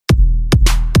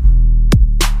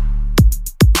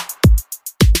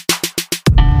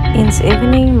the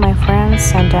evening, my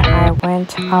friends and I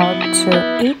went out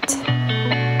to eat.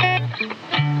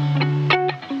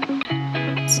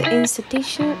 The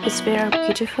institution is very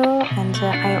beautiful and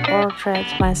I ordered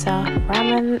myself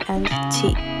ramen and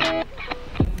tea.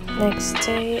 Next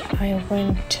day, I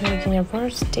went to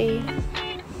university.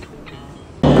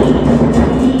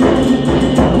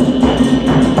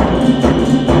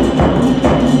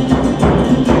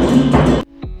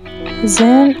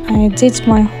 Then I did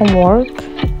my homework.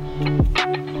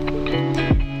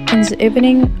 In the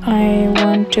evening, I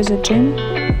went to the gym.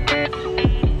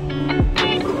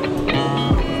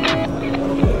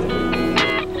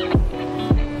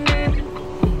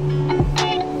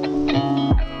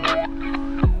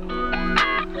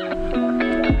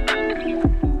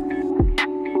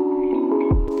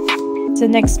 The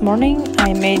next morning,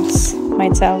 I made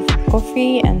myself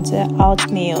coffee and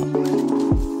oatmeal.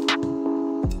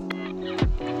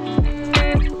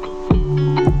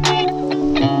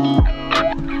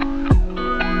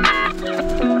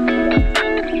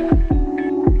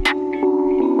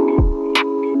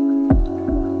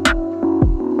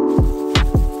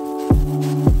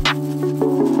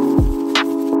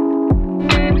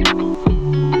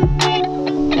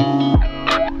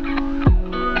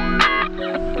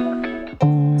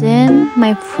 Then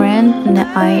my friend and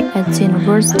I at the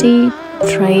university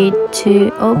tried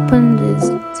to open this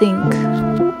thing.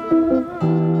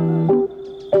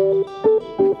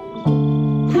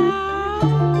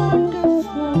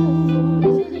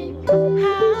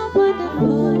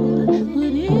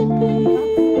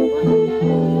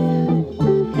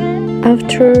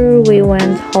 After we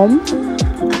went home,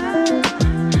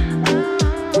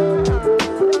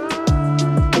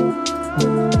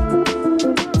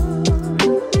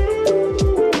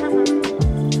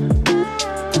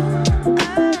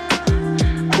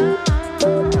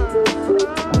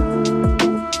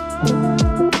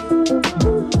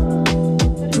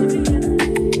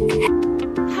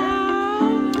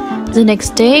 the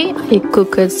next day, I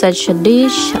cooked such a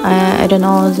dish. I don't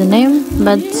know the name,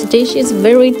 but the dish is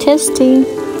very tasty.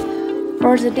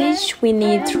 For the dish, we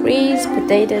need rice,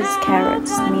 potatoes,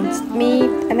 carrots, minced meat,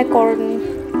 and a corn.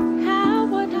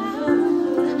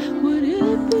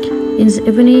 In the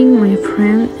evening, my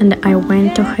friend and I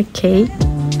went to hockey.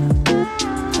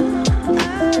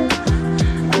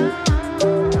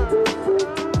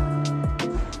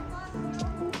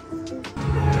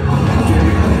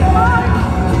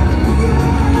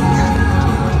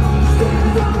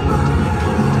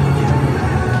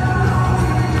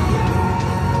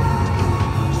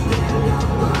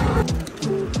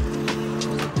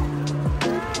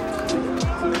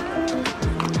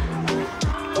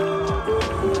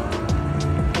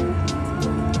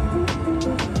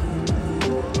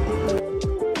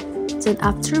 Then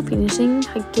after finishing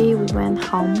hockey, we went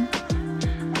home.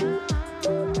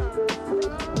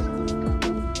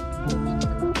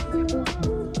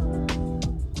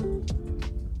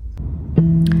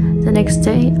 The next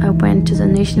day, I went to the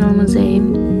National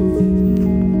Museum.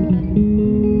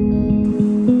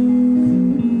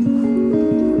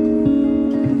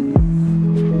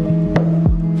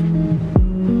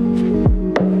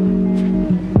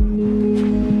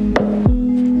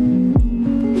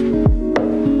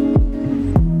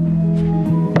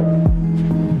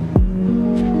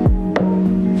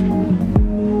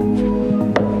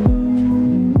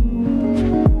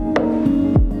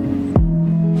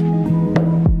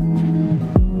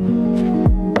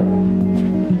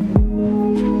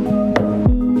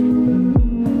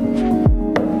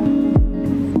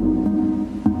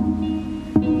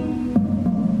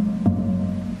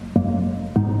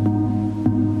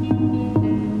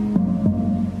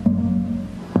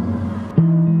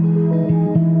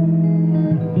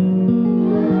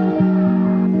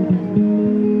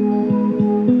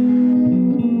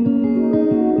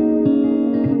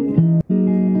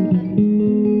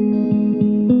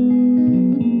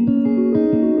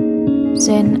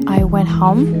 Then I went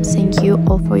home. Thank you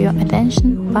all for your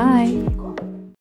attention. Bye.